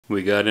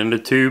We got in a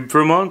tube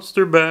for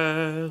Monster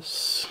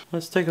Bass.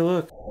 Let's take a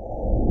look.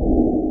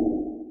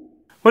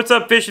 What's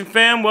up, fishing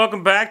fam?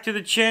 Welcome back to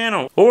the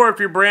channel. Or if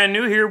you're brand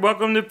new here,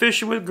 welcome to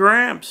Fishing with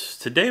Gramps.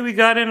 Today we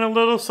got in a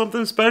little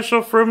something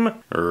special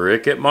from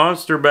Rick at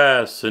Monster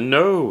Bass. And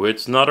no,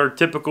 it's not our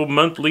typical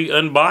monthly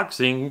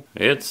unboxing.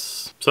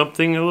 It's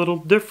something a little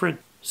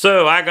different.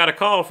 So I got a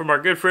call from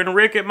our good friend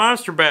Rick at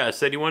Monster Bass.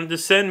 Said he wanted to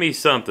send me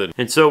something.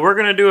 And so we're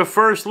going to do a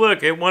first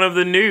look at one of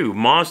the new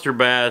Monster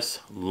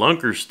Bass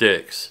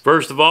Lunkersticks.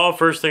 First of all,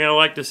 first thing I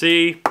like to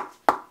see,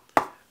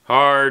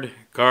 hard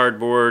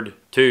cardboard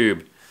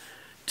tube.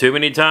 Too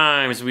many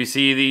times we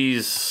see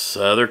these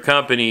other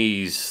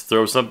companies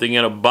throw something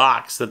in a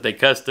box that they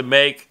custom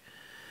make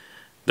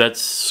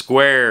that's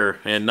square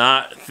and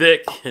not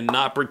thick and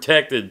not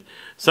protected.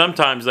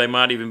 Sometimes they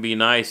might even be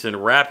nice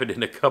and wrap it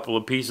in a couple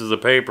of pieces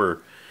of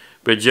paper,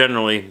 but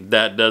generally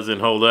that doesn't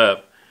hold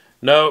up.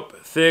 Nope,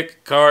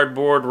 thick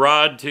cardboard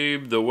rod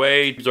tube the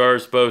way these are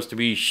supposed to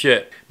be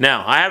shipped.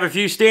 Now, I have a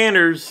few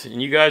standards,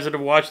 and you guys that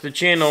have watched the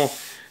channel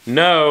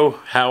know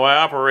how I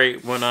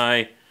operate when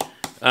I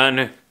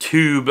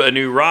untube a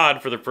new rod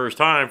for the first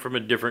time from a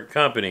different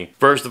company.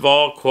 First of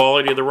all,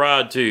 quality of the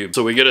rod tube.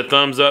 So we get a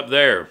thumbs up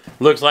there.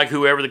 Looks like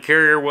whoever the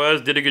carrier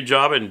was did a good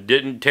job and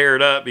didn't tear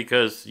it up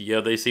because, yeah,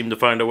 they seem to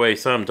find a way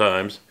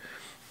sometimes.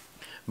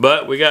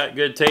 But we got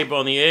good tape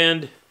on the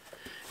end.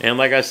 And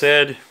like I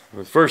said,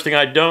 the first thing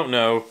I don't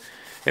know,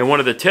 and one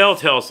of the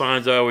telltale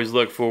signs I always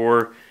look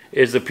for,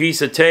 is a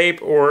piece of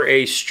tape or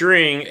a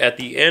string at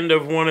the end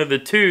of one of the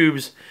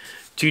tubes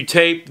to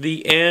tape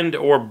the end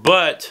or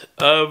butt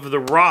of the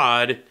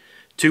rod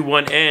to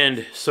one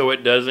end so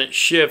it doesn't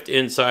shift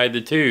inside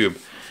the tube.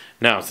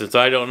 Now, since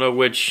I don't know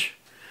which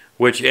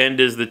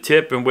end is the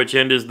tip and which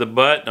end is the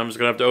butt, I'm just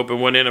going to have to open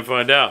one end and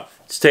find out.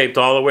 It's taped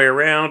all the way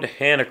around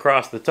and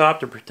across the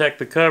top to protect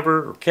the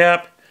cover or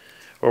cap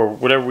or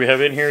whatever we have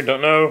in here.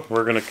 Don't know.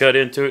 We're going to cut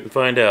into it and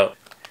find out.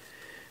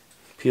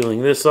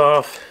 Peeling this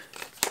off.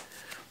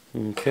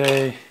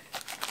 Okay.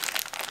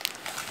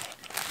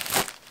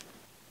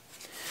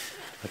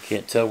 I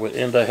can't tell what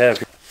end I have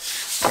here.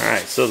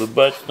 Alright, so the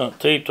butt's not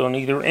taped on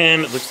either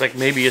end. It looks like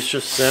maybe it's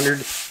just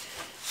centered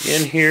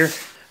in here.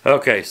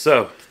 Okay,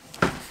 so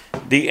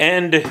the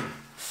end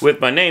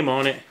with my name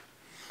on it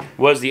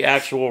was the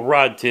actual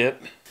rod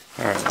tip.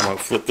 Alright, I'm going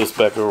to flip this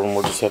back over and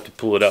we'll just have to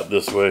pull it out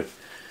this way.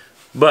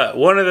 But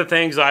one of the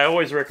things I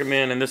always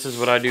recommend, and this is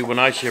what I do when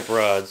I ship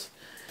rods,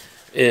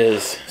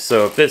 is,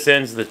 so if this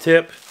end's the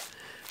tip,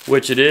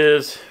 which it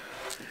is,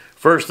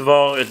 first of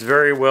all, it's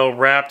very well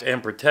wrapped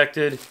and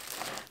protected.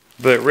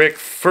 But Rick,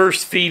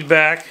 first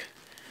feedback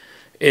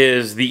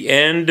is the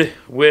end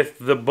with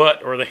the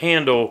butt or the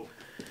handle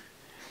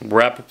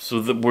wrap,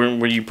 so that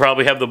where you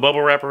probably have the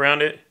bubble wrap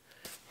around it.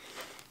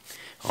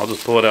 I'll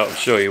just pull it out and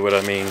show you what I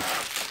mean.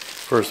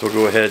 First we'll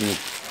go ahead and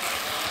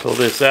pull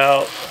this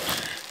out.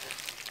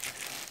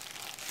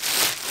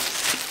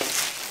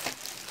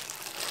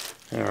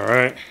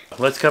 Alright,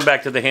 let's come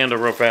back to the handle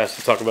real fast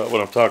and talk about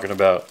what I'm talking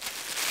about.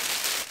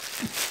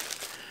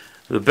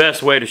 The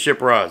best way to ship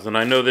rods, and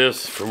I know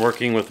this from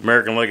working with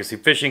American Legacy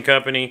Fishing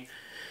Company,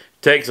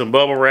 take some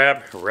bubble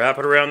wrap, wrap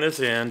it around this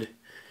end,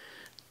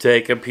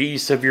 take a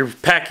piece of your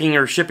packing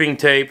or shipping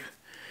tape,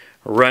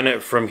 run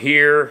it from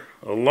here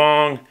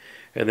along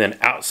and then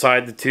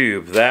outside the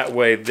tube. That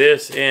way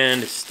this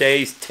end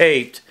stays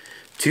taped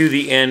to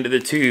the end of the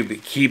tube.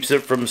 It keeps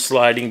it from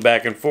sliding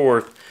back and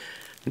forth.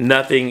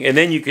 Nothing, and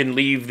then you can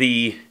leave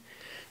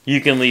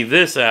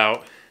this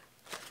out.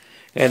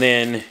 And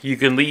then you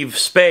can leave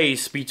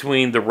space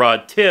between the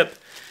rod tip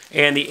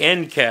and the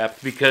end cap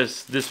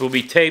because this will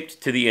be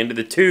taped to the end of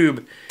the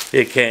tube.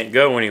 It can't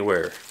go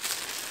anywhere.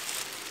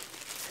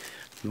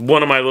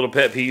 One of my little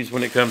pet peeves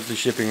when it comes to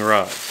shipping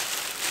rods.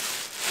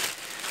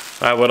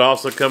 I would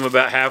also come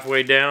about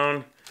halfway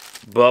down,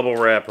 bubble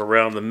wrap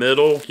around the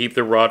middle, keep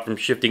the rod from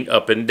shifting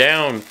up and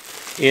down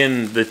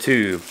in the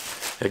tube.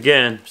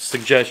 Again,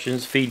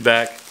 suggestions,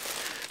 feedback.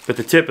 But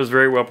the tip is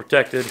very well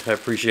protected. I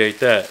appreciate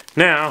that.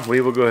 Now,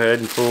 we will go ahead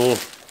and pull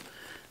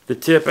the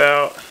tip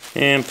out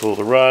and pull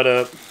the rod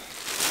up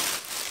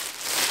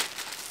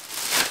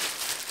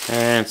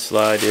and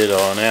slide it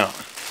on out.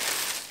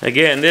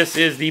 Again, this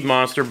is the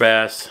Monster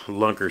Bass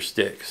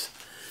Lunkersticks.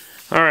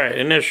 Alright,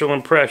 initial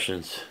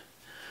impressions.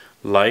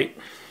 Light.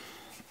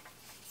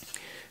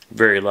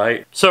 Very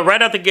light. So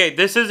right out the gate,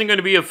 this isn't going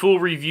to be a full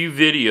review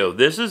video.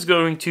 This is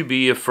going to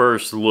be a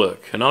first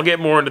look. And I'll get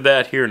more into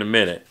that here in a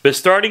minute. But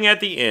starting at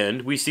the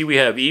end, we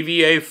have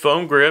EVA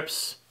foam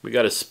grips. We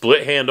got a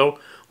split handle.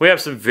 We have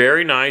some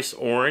very nice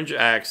orange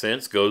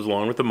accents. Goes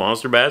along with the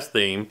Monster Bass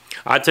theme.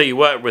 I tell you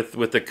what,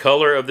 with the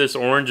color of this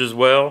orange as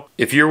well,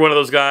 if you're one of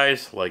those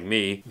guys, like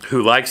me,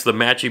 who likes the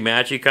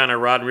matchy-matchy kind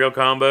of rod and reel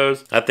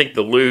combos, I think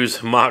the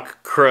Lew's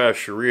Mach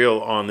Crush reel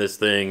on this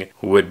thing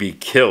would be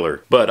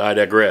killer. But I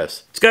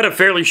digress. It's got a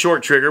fairly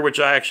short trigger,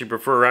 which I actually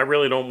prefer. I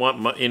really don't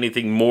want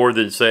anything more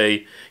than,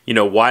 say, you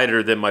know,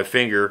 wider than my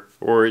finger,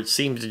 or it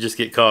seems to just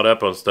get caught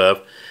up on stuff.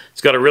 It's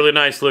It's got a really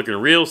nice looking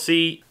reel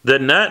seat. The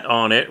nut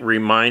on it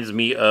reminds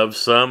me of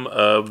some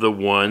of the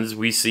ones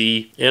we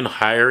see in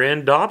higher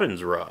end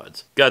Dobbins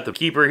rods. Got the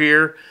keeper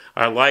here.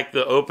 I like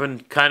the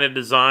open kind of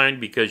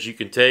design because you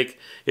can take,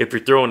 if you're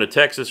throwing a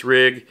Texas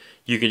rig,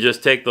 you can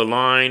just take the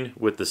line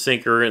with the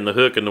sinker and the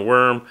hook and the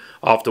worm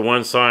off to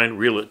one side,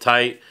 reel it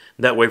tight.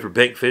 That way for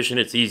bank fishing,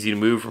 it's easy to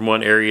move from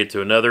one area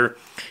to another.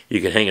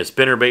 You can hang a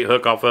spinnerbait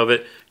hook off of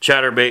it,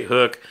 chatterbait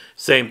hook,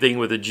 same thing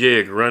with a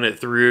jig. Run it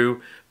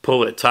through,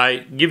 pull it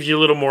tight. Gives you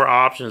a little more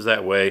options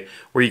that way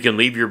where you can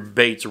leave your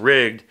baits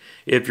rigged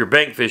if you're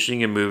bank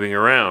fishing and moving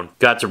around.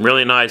 Got some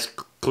really nice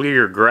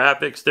clear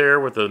graphics there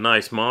with a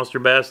nice Monster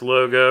Bass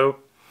logo.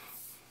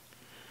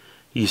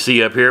 You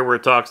see up here where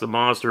it talks the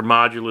Monster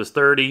Modulus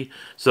 30.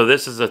 So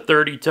this is a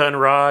 30-ton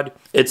rod.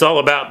 It's all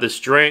about the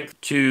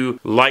strength to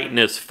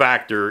lightness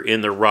factor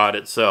in the rod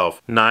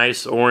itself.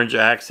 Nice orange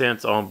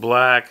accents on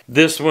black.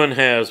 This one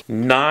has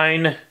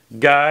 9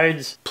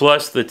 guides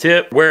plus the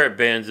tip. Where it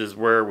bends is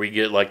where we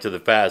get like to the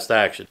fast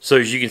action. So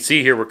as you can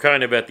see here, we're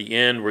kind of at the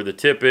end where the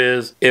tip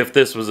is. If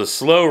this was a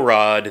slow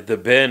rod, the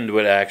bend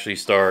would actually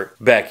start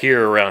back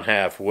here around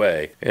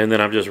halfway. And then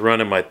I'm just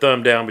running my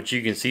thumb down, but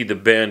you can see the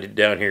bend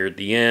down here at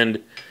the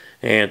end.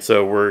 And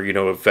so we're, you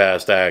know, in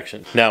fast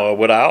action. Now,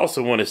 what I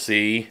also want to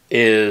see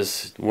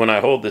is when I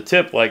hold the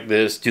tip like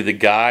this, do the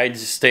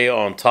guides stay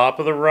on top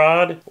of the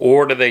rod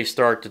or do they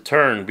start to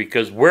turn?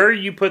 Because where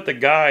you put the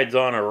guides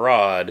on a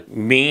rod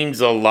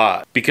means a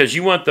lot. Because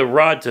you want the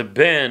rod to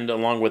bend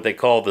along what they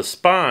call the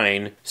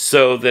spine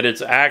so that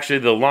it's actually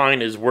the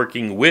line is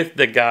working with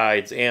the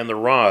guides and the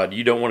rod.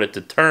 You don't want it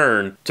to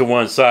turn to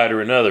one side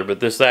or another. But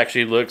this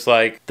actually looks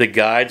like the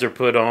guides are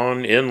put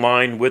on in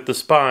line with the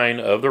spine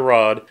of the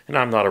rod. And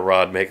I'm not a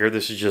rod maker.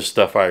 This is just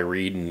stuff I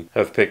read and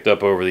have picked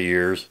up over the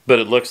years. But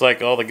it looks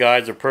like all the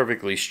guides are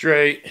perfectly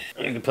straight.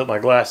 I need to put my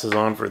glasses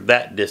on for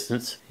that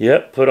distance.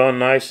 Yep, put on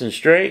nice and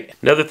straight.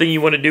 Another thing you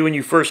want to do when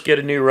you first get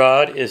a new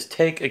rod is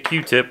take a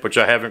Q-tip, which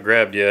I haven't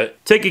grabbed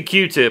yet. Take a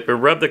Q-tip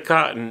and rub the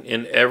cotton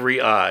in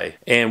every eye.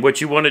 And what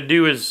you want to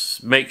do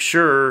is make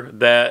sure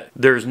that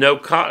there's no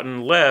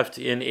cotton left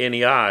in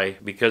any eye,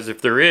 because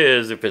if there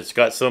is, if it's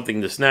got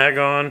something to snag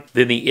on,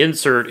 then the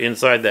insert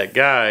inside that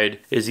guide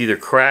is either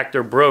cracked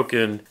or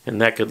broken, and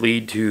that could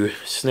lead to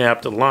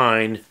snapped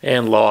line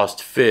and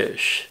lost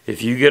fish.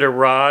 If you get a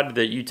rod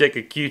that you take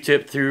a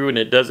Q-tip through and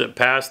it doesn't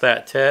pass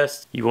that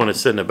test, you want to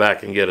send it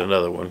back and get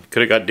another one.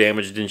 Could have got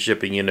damaged in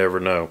shipping, you never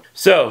know.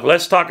 So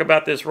let's talk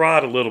about this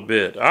rod a little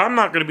bit. I'm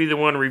not going to be the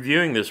one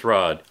reviewing this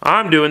rod.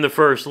 I'm doing the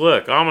first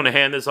look. I'm going to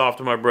hand this off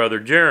to my brother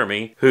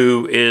Jeremy,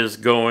 who is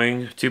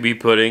going to be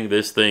putting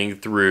this thing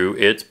through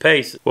its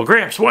paces. Well,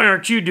 Gramps, why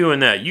aren't you doing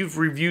that? You've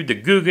reviewed the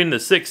Guggen, the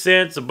 6th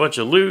Sense, a bunch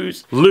of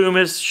Loomis,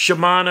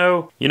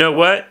 Shimano. You know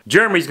what?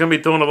 Jeremy's going to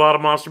be throwing a lot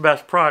of Monster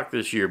Bass product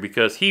this year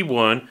because he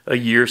won a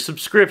year's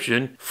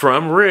subscription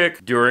from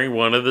Rick during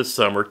one of the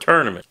summer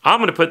tournaments. I'm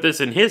going to put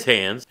this in his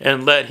hands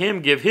and let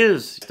him give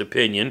his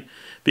opinion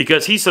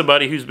because he's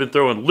somebody who's been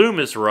throwing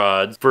Loomis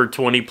rods for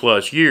 20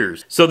 plus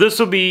years. So this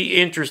will be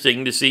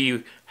interesting to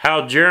see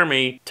how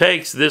Jeremy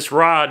takes this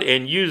rod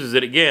and uses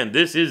it. Again,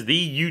 this is the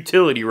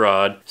utility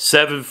rod,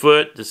 7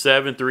 foot to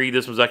 7.3.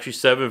 This was actually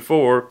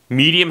 7.4.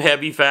 Medium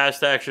heavy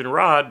fast action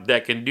rod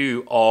that can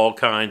do all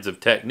kinds of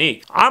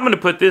techniques. I'm going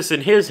to put this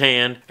in his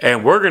hand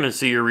and we're going to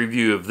see a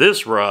review of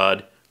this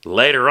rod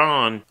later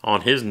on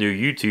his new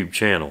YouTube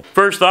channel.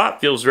 First thought,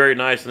 feels very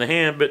nice in the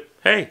hand, but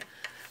hey,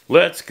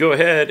 let's go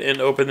ahead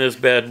and open this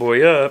bad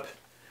boy up.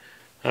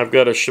 I've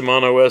got a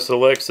Shimano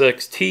SLX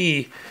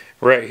XT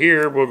right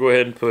here. We'll go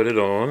ahead and put it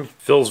on.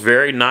 Feels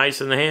very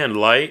nice in the hand,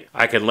 light.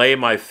 I can lay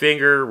my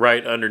finger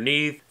right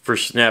underneath for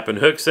snapping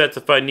hook sets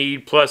if I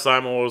need. Plus,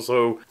 I'm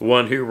also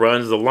one who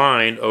runs the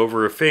line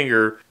over a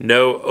finger.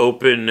 No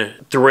open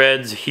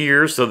threads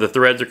here, so the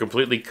threads are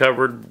completely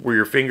covered where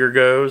your finger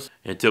goes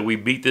until we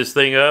beat this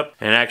thing up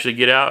and actually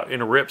get out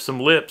and rip some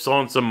lips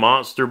on some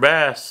monster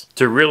bass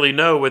to really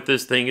know what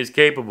this thing is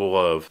capable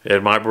of.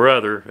 And my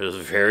brother is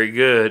very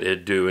good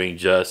at doing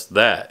just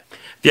that.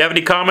 If you have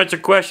any comments or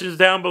questions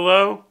down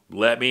below,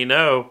 let me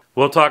know.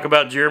 We'll talk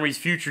about Jeremy's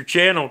future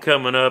channel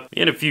coming up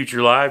in a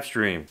future live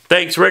stream.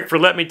 Thanks, Rick, for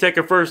letting me take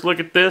a first look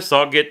at this.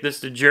 I'll get this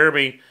to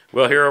Jeremy,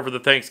 well, here over the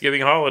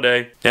Thanksgiving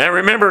holiday. And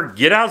remember,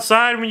 get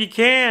outside when you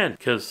can,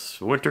 because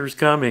winter's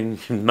coming.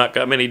 Not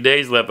got many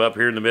days left up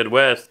here in the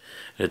Midwest.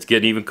 It's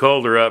getting even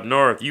colder up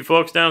north. You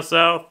folks down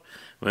south,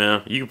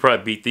 well, you can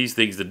probably beat these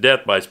things to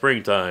death by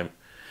springtime.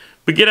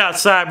 But get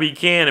outside when you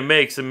can and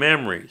make some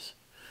memories.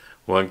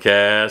 One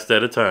cast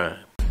at a time.